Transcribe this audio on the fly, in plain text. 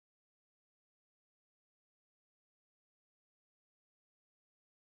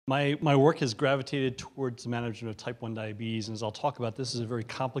My work has gravitated towards the management of type 1 diabetes, and as I'll talk about, this is a very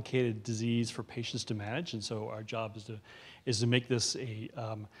complicated disease for patients to manage, and so our job is to make this a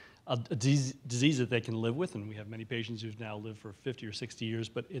disease that they can live with, and we have many patients who've now lived for 50 or 60 years,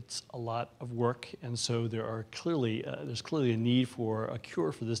 but it's a lot of work, and so there's clearly a need for a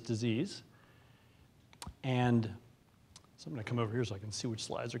cure for this disease. And so I'm going to come over here so I can see which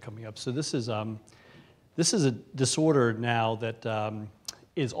slides are coming up. So this is a disorder now that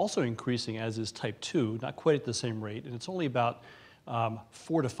is also increasing, as is type 2, not quite at the same rate, and it's only about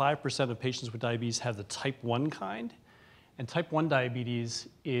 4 to 5% of patients with diabetes have the type 1 kind. And type 1 diabetes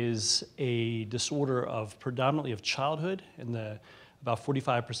is a disorder predominantly of childhood, and about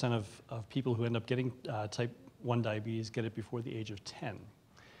 45% of people who end up getting type 1 diabetes get it before the age of 10.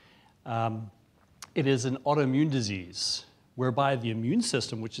 It is an autoimmune disease whereby the immune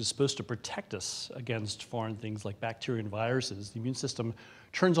system, which is supposed to protect us against foreign things like bacteria and viruses, the immune system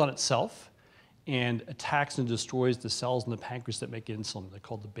turns on itself and attacks and destroys the cells in the pancreas that make insulin. They're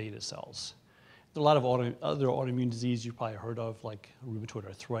called the beta cells. There are a lot of other autoimmune diseases you've probably heard of, like rheumatoid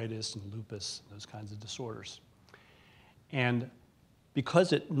arthritis and lupus, and those kinds of disorders. And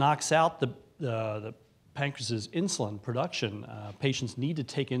because it knocks out the pancreas's insulin production, patients need to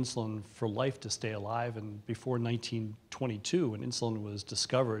take insulin for life to stay alive. And before 1922, when insulin was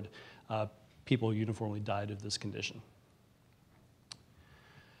discovered, people uniformly died of this condition.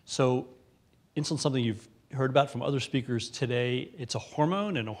 So insulin is something you've heard about from other speakers today. It's a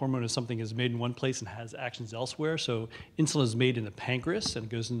hormone, and a hormone is something that's made in one place and has actions elsewhere. So insulin is made in the pancreas, and it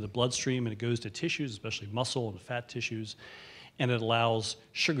goes into the bloodstream, and it goes to tissues, especially muscle and fat tissues, and it allows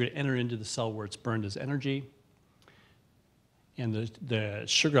sugar to enter into the cell where it's burned as energy. And the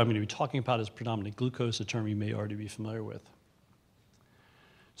sugar I'm going to be talking about is predominantly glucose, a term you may already be familiar with.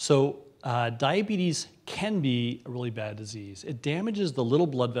 So diabetes can be a really bad disease. It damages the little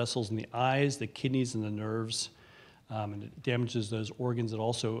blood vessels in the eyes, the kidneys, and the nerves, and it damages those organs. It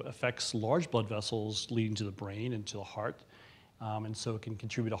also affects large blood vessels leading to the brain and to the heart, and so it can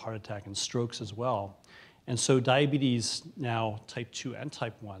contribute to heart attack and strokes as well. And so diabetes now, type 2 and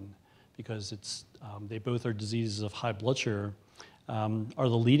type 1, because they both are diseases of high blood sugar, are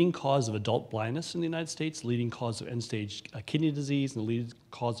the leading cause of adult blindness in the United States, leading cause of end-stage kidney disease, and the leading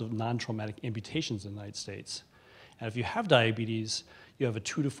cause of non-traumatic amputations in the United States. And if you have diabetes, you have a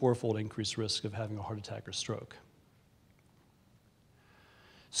 2 to 4-fold increased risk of having a heart attack or stroke.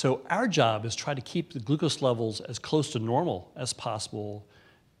 So our job is try to keep the glucose levels as close to normal as possible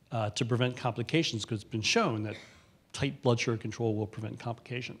to prevent complications, because it's been shown that tight blood sugar control will prevent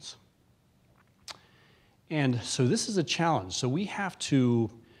complications. And so this is a challenge. So we have to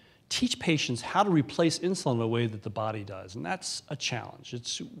teach patients how to replace insulin in a way that the body does, and that's a challenge.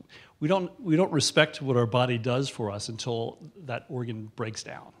 We don't respect what our body does for us until that organ breaks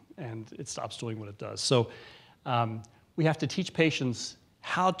down and it stops doing what it does. So we have to teach patients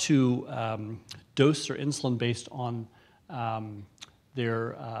how to dose their insulin based on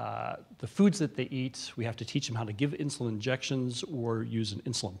the foods that they eat. We have to teach them how to give insulin injections or use an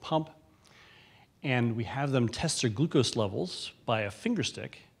insulin pump. And we have them test their glucose levels by a finger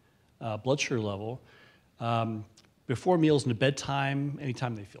stick, blood sugar level, before meals and at bedtime,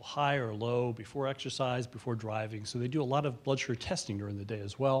 anytime they feel high or low, before exercise, before driving. So they do a lot of blood sugar testing during the day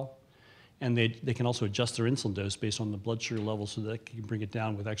as well. And they can also adjust their insulin dose based on the blood sugar level so that they can bring it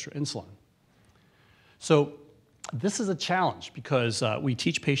down with extra insulin. So this is a challenge because we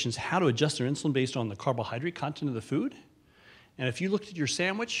teach patients how to adjust their insulin based on the carbohydrate content of the food. And if you looked at your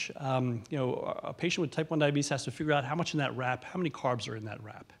sandwich, a patient with type 1 diabetes has to figure out how much in that wrap, how many carbs are in that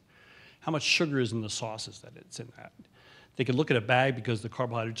wrap, how much sugar is in the sauces that it's in that. They could look at a bag because the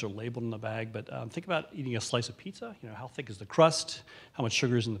carbohydrates are labeled in the bag, but think about eating a slice of pizza. How thick is the crust, how much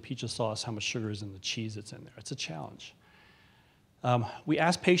sugar is in the pizza sauce, how much sugar is in the cheese that's in there. It's a challenge. We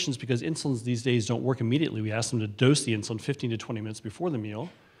ask patients, because insulins these days don't work immediately, we ask them to dose the insulin 15 to 20 minutes before the meal,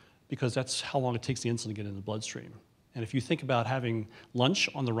 because that's how long it takes the insulin to get in the bloodstream. And if you think about having lunch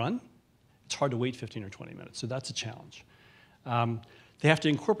on the run, it's hard to wait 15 or 20 minutes, so that's a challenge. They have to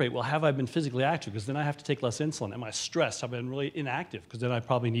incorporate, well, have I been physically active? Because then I have to take less insulin. Am I stressed? Have I been really inactive? Because then I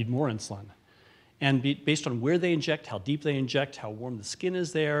probably need more insulin. And based on where they inject, how deep they inject, how warm the skin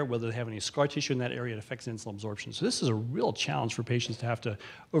is there, whether they have any scar tissue in that area, it affects insulin absorption. So this is a real challenge for patients to have to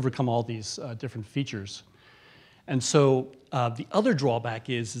overcome all these different features. And so the other drawback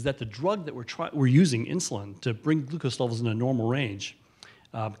is that the drug that we're using, insulin, to bring glucose levels in a normal range,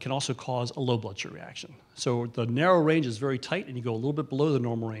 can also cause a low blood sugar reaction. So the narrow range is very tight, and you go a little bit below the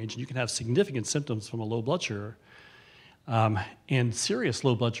normal range, and you can have significant symptoms from a low blood sugar. And serious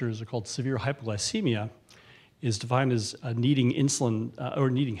low blood sugars are called severe hypoglycemia, is defined as needing insulin or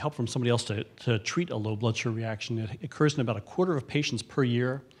needing help from somebody else to treat a low blood sugar reaction. It occurs in about a quarter of patients per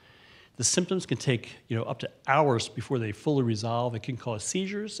year. The symptoms can take up to hours before they fully resolve. It can cause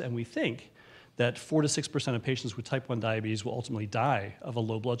seizures, and we think that 4 to 6% of patients with type 1 diabetes will ultimately die of a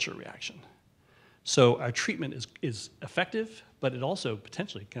low blood sugar reaction. So our treatment is effective, but it also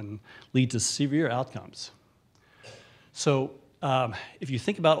potentially can lead to severe outcomes. So if you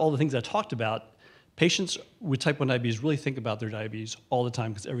think about all the things I talked about, patients with type 1 diabetes really think about their diabetes all the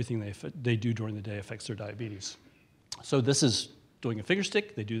time because everything they do during the day affects their diabetes. So this is doing a finger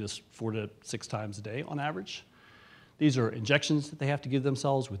stick. They do this 4 to 6 times a day on average. These are injections that they have to give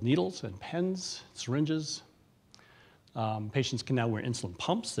themselves with needles and pens, syringes. Patients can now wear insulin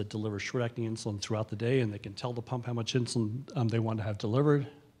pumps that deliver short-acting insulin throughout the day, and they can tell the pump how much insulin they want to have delivered.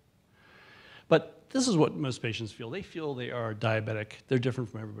 But this is what most patients feel. They feel they are diabetic. They're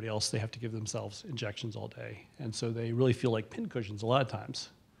different from everybody else. They have to give themselves injections all day. And so they really feel like pincushions a lot of times.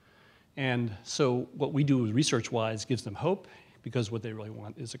 And so what we do research-wise gives them hope, because what they really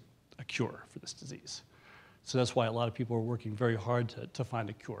want is a cure for this disease. So that's why a lot of people are working very hard to find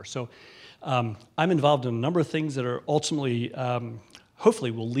a cure. So I'm involved in a number of things that are ultimately,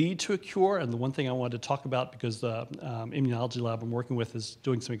 hopefully will lead to a cure. And the one thing I wanted to talk about, because the immunology lab I'm working with is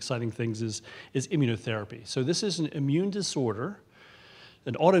doing some exciting things, is immunotherapy. So this is an immune disorder,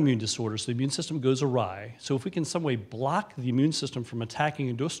 an autoimmune disorder, so the immune system goes awry. So if we can in some way block the immune system from attacking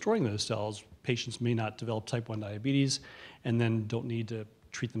and destroying those cells, patients may not develop type 1 diabetes and then don't need to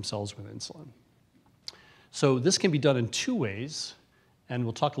treat themselves with insulin. So this can be done in 2 ways, and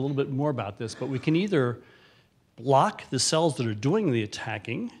we'll talk a little bit more about this, but we can either block the cells that are doing the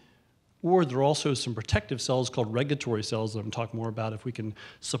attacking, or there are also some protective cells called regulatory cells that I'm talking more about. If we can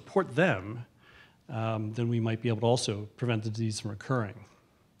support them, then we might be able to also prevent the disease from occurring.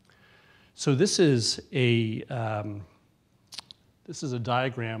 So this is a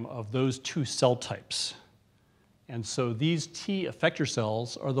diagram of those 2 cell types. And so these T effector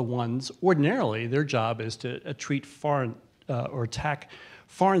cells are the ones, ordinarily, their job is to treat foreign or attack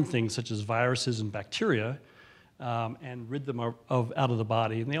foreign things such as viruses and bacteria and rid them out of the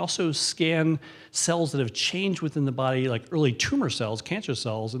body. And they also scan cells that have changed within the body, like early tumor cells, cancer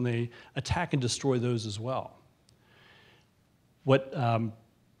cells, and they attack and destroy those as well. But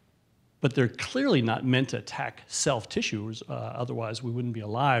they're clearly not meant to attack self-tissues, otherwise we wouldn't be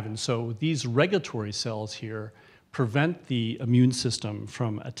alive. And so these regulatory cells here prevent the immune system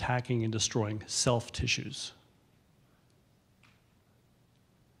from attacking and destroying self-tissues.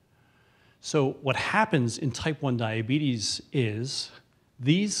 So what happens in type 1 diabetes is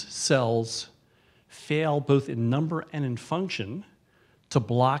these cells fail both in number and in function to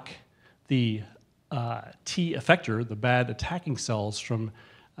block the T effector, the bad attacking cells, from,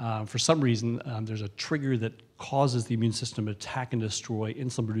 for some reason, there's a trigger that causes the immune system to attack and destroy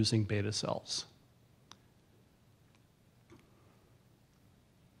insulin-producing beta cells.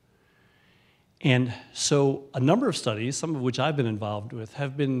 And so a number of studies, some of which I've been involved with,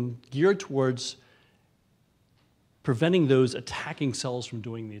 have been geared towards preventing those attacking cells from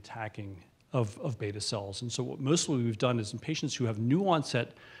doing the attacking of beta cells. And so what mostly we've done is in patients who have new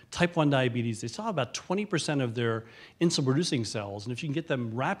onset type 1 diabetes, they still have about 20% of their insulin-producing cells. And if you can get them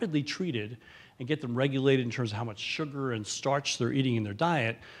rapidly treated and get them regulated in terms of how much sugar and starch they're eating in their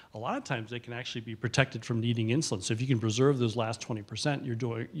diet, a lot of times they can actually be protected from needing insulin. So if you can preserve those last 20%,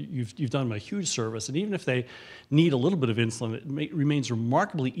 you've done them a huge service. And even if they need a little bit of insulin, it remains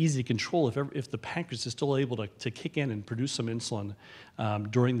remarkably easy to control if the pancreas is still able to kick in and produce some insulin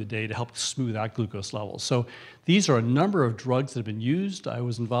during the day to help smooth out glucose levels. So these are a number of drugs that have been used. I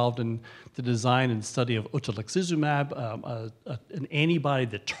was involved in the design and study of otolixizumab, an antibody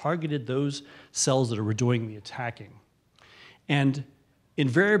that targeted those cells that were doing the attacking. And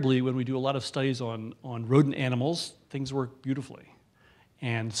invariably, when we do a lot of studies on rodent animals, things work beautifully.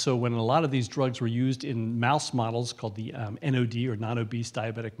 And so when a lot of these drugs were used in mouse models called the NOD, or non-obese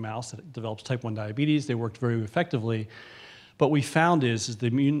diabetic mouse that develops type 1 diabetes, they worked very effectively. What we found is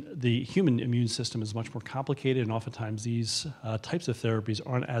the human immune system is much more complicated, and oftentimes these types of therapies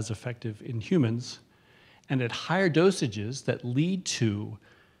aren't as effective in humans. And at higher dosages that lead to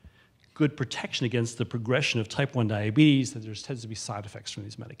good protection against the progression of type 1 diabetes, that there tends to be side effects from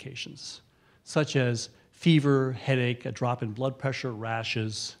these medications, such as fever, headache, a drop in blood pressure,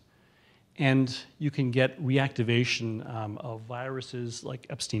 rashes, and you can get reactivation of viruses like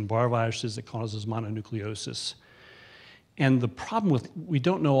Epstein-Barr viruses that causes mononucleosis. And the problem with, we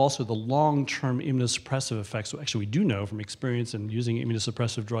don't know also the long-term immunosuppressive effects. So actually, we do know from experience in using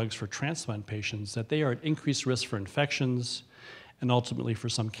immunosuppressive drugs for transplant patients that they are at increased risk for infections and ultimately for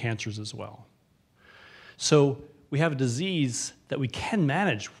some cancers as well. So we have a disease that we can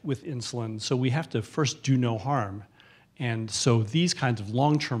manage with insulin, so we have to first do no harm. And so these kinds of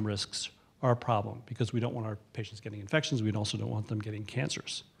long-term risks are a problem because we don't want our patients getting infections. We also don't want them getting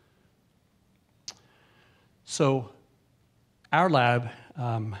cancers. So our lab,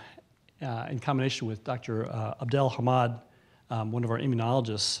 in combination with Dr. Abdel Hamad, one of our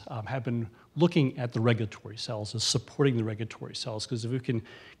immunologists, have been looking at the regulatory cells as supporting the regulatory cells, because if we can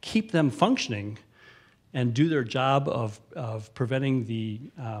keep them functioning and do their job of preventing the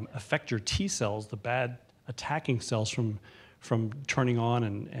effector T cells, the bad attacking cells from turning on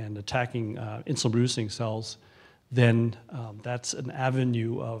and attacking insulin-producing cells, then that's an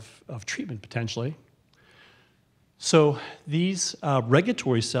avenue of treatment potentially. So these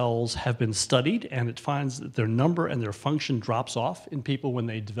regulatory cells have been studied, and it finds that their number and their function drops off in people when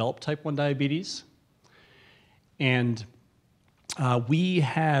they develop type 1 diabetes. And we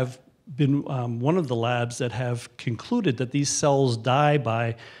have been one of the labs that have concluded that these cells die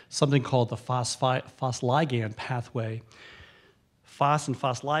by something called the phospholigand pathway. Phos and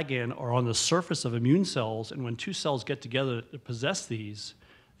phospholigand are on the surface of immune cells, and when two cells get together to possess these,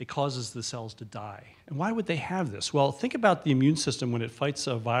 it causes the cells to die. And why would they have this? Well, think about the immune system when it fights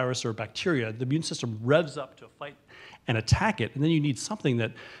a virus or a bacteria. The immune system revs up to fight and attack it, and then you need something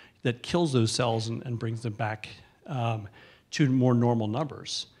that kills those cells and brings them back to more normal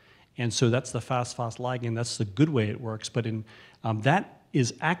numbers. And so that's the phospholigand. That's the good way it works. But that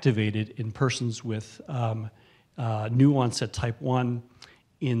is activated in persons with new onset type 1.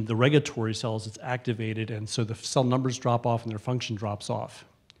 In the regulatory cells, it's activated, and so the cell numbers drop off and their function drops off.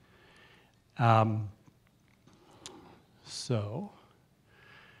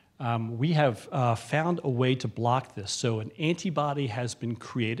 We have found a way to block this. So an antibody has been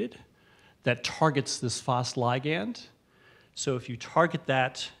created that targets this phospholigand. So if you target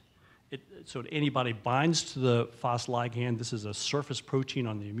that, so an antibody binds to the phospholigand. This is a surface protein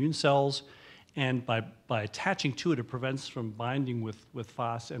on the immune cells. And by attaching to it, it prevents from binding with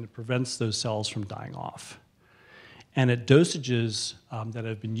phos, and it prevents those cells from dying off. And at dosages that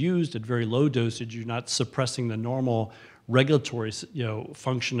have been used at very low dosage, you're not suppressing the normal regulatory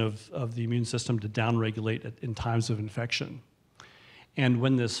function of the immune system to downregulate in times of infection. And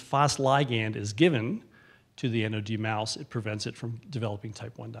when this phospholigand is given to the NOD mouse, it prevents it from developing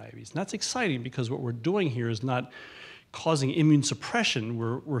type 1 diabetes. And that's exciting because what we're doing here is not causing immune suppression.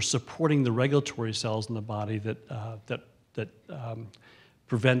 We're supporting the regulatory cells in the body that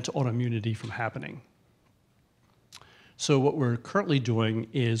prevent autoimmunity from happening. So what we're currently doing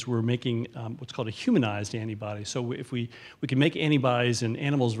is we're making what's called a humanized antibody. So if we can make antibodies in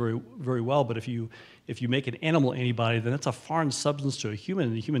animals very, very well, but if you make an animal antibody, then that's a foreign substance to a human,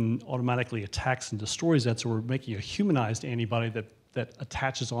 and the human automatically attacks and destroys that. So we're making a humanized antibody that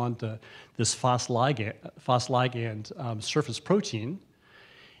attaches on to this phospholigand surface protein.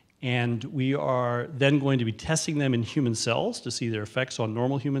 And we are then going to be testing them in human cells to see their effects on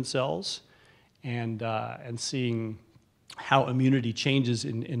normal human cells, and seeing how immunity changes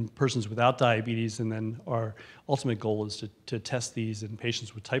in persons without diabetes. And then our ultimate goal is to test these in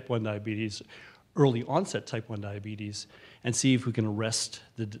patients with type 1 diabetes, early onset type 1 diabetes, and see if we can arrest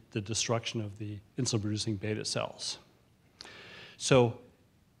the destruction of the insulin-producing beta cells. So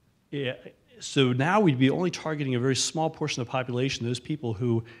now we'd be only targeting a very small portion of the population, those people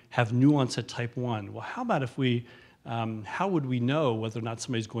who have new onset type 1. Well, how about if how would we know whether or not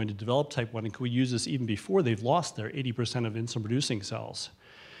somebody's going to develop type 1, and could we use this even before they've lost their 80% of insulin-producing cells?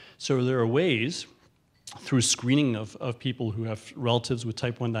 So there are ways, through screening of people who have relatives with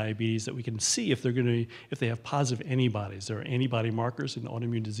type 1 diabetes, that we can see if they have positive antibodies. There are antibody markers in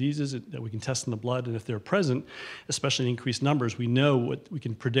autoimmune diseases that we can test in the blood, and if they're present, especially in increased numbers, we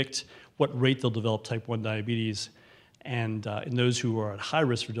can predict what rate they'll develop type 1 diabetes. And in those who are at high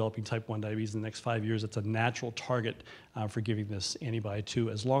risk for developing type 1 diabetes in the next 5 years, it's a natural target for giving this antibody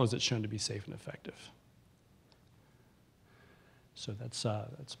to, as long as it's shown to be safe and effective. So that's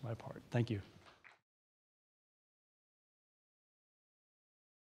my part. Thank you.